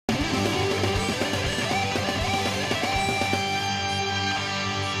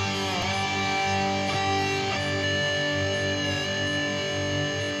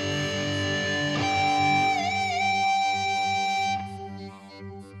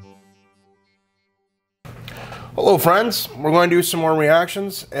Hello friends, we're going to do some more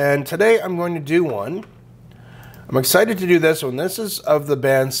reactions, and today I'm going to do one. I'm excited to do this one. This is of the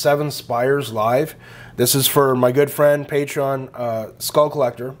band Spires live. This is for my good friend, Patreon, Skull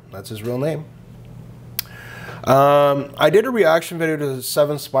Collector. That's his real name. I did a reaction video to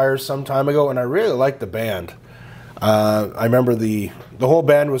Spires some time ago, and I really liked the band. I remember the whole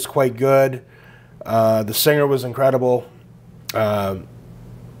band was quite good. The singer was incredible.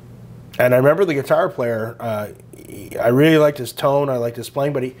 And I remember the guitar player, I really liked his tone, I liked his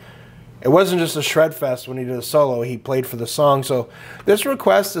playing, but it wasn't just a shred fest when he did a solo, he played for the song. So this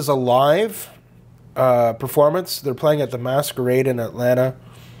request is a live performance. They're playing at the Masquerade in Atlanta.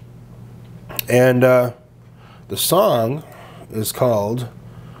 And the song is called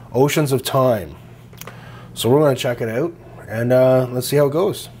Oceans of Time. So we're going to check it out, and let's see how it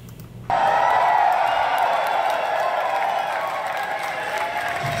goes.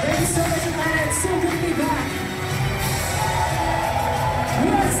 Thank you so much, Atlanta. It's so good to be back. We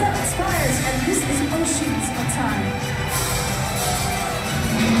are Spires, and this is Oceans of Time.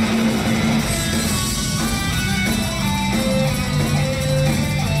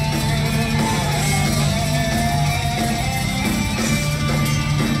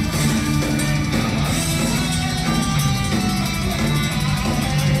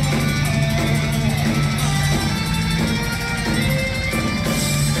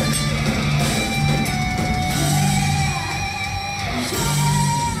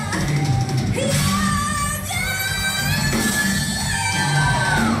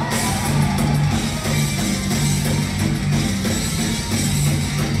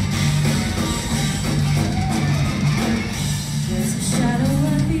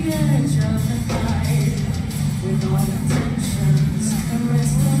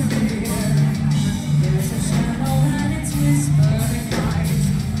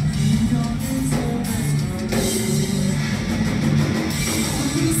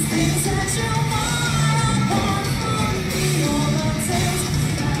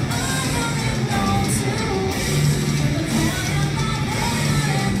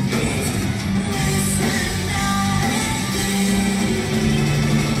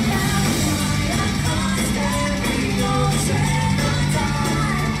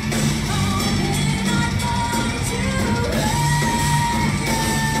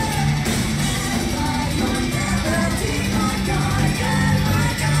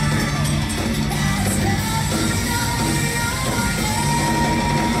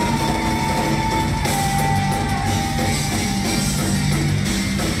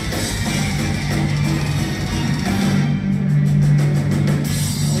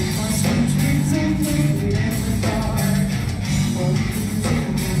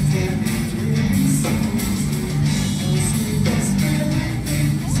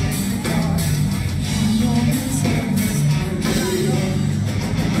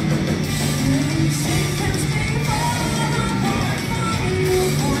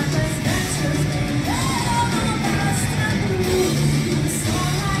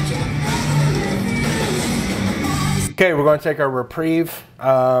 Okay, we're going to take our reprieve.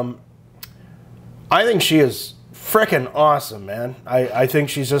 I think she is frickin' awesome, man. I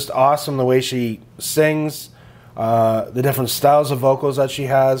think she's just awesome the way she sings, the different styles of vocals that she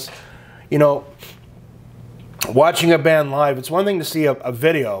has. You know, watching a band live, it's one thing to see a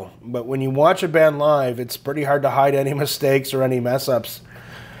video, but when you watch a band live, it's pretty hard to hide any mistakes or any mess-ups.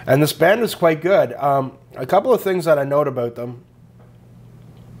 And this band is quite good. A couple of things that I note about them.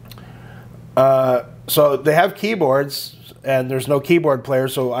 So they have keyboards, and there's no keyboard player,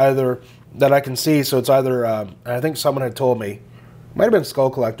 so either that I can see, so it's either, I think someone had told me, might have been Skull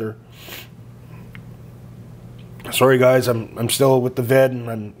Collector. Sorry guys, I'm still with the vid, and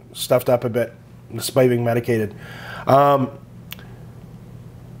I'm stuffed up a bit, despite being medicated. So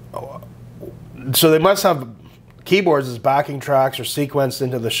they must have keyboards as backing tracks or sequenced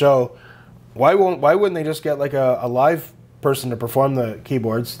into the show. Why wouldn't they just get like a live person to perform the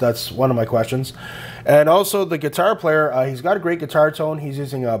keyboards? That's one of my questions. And also the guitar player, he's got a great guitar tone. He's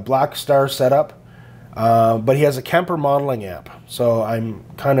using a Black Star setup, but he has a Kemper modeling amp, so I'm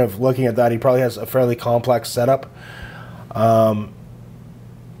kind of looking at that. He probably has a fairly complex setup. I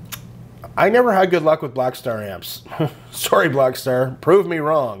never had good luck with Black Star amps. Sorry, Black Star, prove me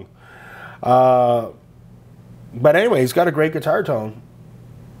wrong. But anyway, he's got a great guitar tone.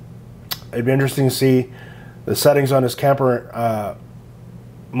 It'd be interesting to see the settings on his Kemper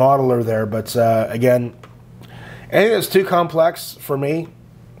modeler there, but again, anything that's too complex for me,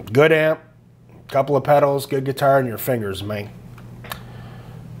 good amp, couple of pedals, good guitar, and your fingers, man.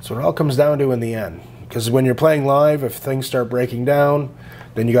 That's what it all comes down to in the end. Because when you're playing live, if things start breaking down,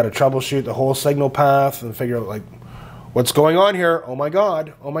 Then you got to troubleshoot the whole signal path and figure out like what's going on here. Oh my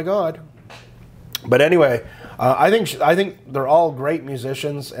God! Oh my God! But anyway, I think they're all great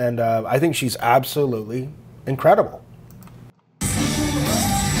musicians, and I think she's absolutely incredible.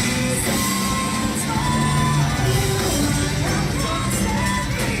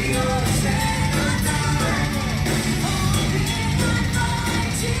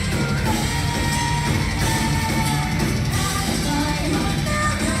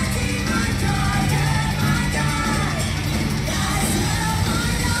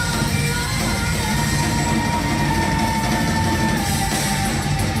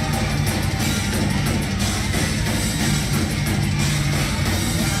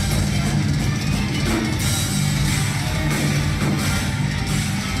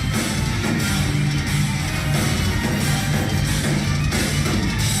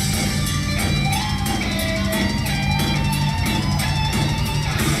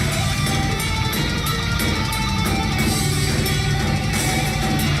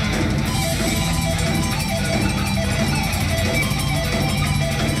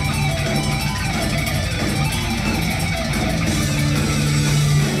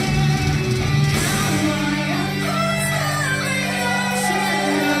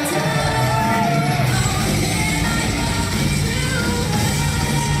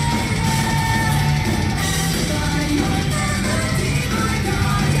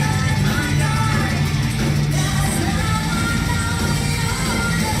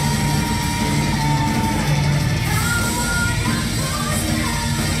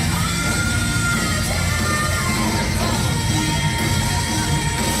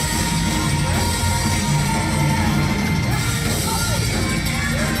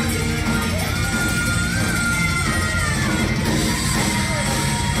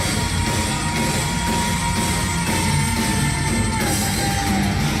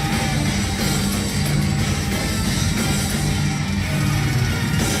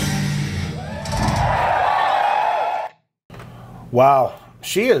 Wow,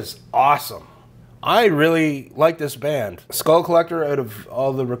 she is awesome. I really like this band. Skull Collector, out of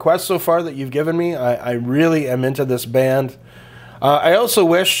all the requests so far that you've given me, I really am into this band. I also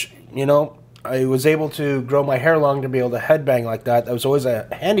wish, you know, I was able to grow my hair long to be able to headbang like that. That was always a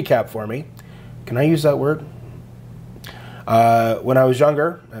handicap for me. Can I use that word? When I was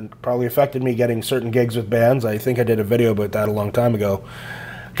younger, and probably affected me getting certain gigs with bands. I think I did a video about that a long time ago.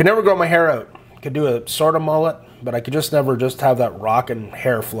 Could never grow my hair out. Could do a sort of mullet, but I could just never just have that rockin'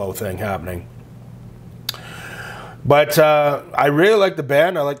 hair flow thing happening. But I really like the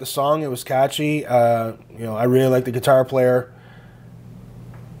band. I like the song. It was catchy. You know, I really like the guitar player.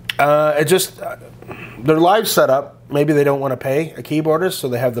 It just their live setup. Maybe they don't want to pay a keyboardist, so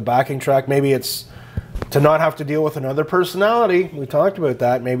they have the backing track. Maybe it's to not have to deal with another personality. We talked about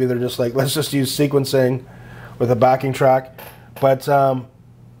that. Maybe they're just like, let's just use sequencing with a backing track. But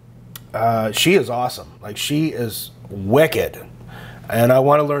she is awesome. Like, she is wicked. And I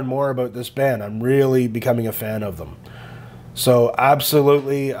want to learn more about this band. I'm really becoming a fan of them. So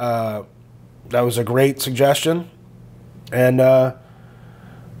absolutely, that was a great suggestion. And,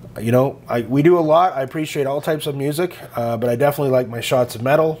 you know, we do a lot. I appreciate all types of music, but I definitely like my shots of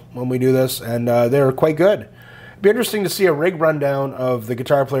metal when we do this, and they're quite good. It'd be interesting to see a rig rundown of the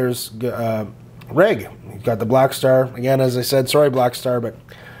guitar player's rig. He's got the Black Star. Again, as I said, sorry Black Star, but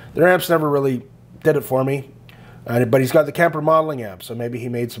their amps never really did it for me. But he's got the Kemper modeling amp, so maybe he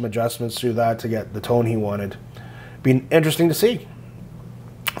made some adjustments through that to get the tone he wanted. Be interesting to see.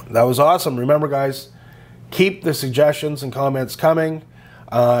 That was awesome. Remember, guys, keep the suggestions and comments coming.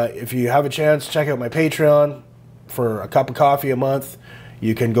 If you have a chance, check out my Patreon for a cup of coffee a month.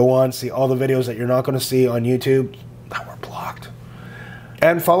 You can go on, see all the videos that you're not going to see on YouTube that were blocked.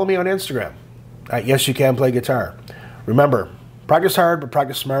 And follow me on Instagram at Yes You Can Play Guitar. Remember, practice hard, but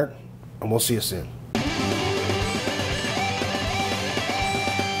practice smart, and we'll see you soon.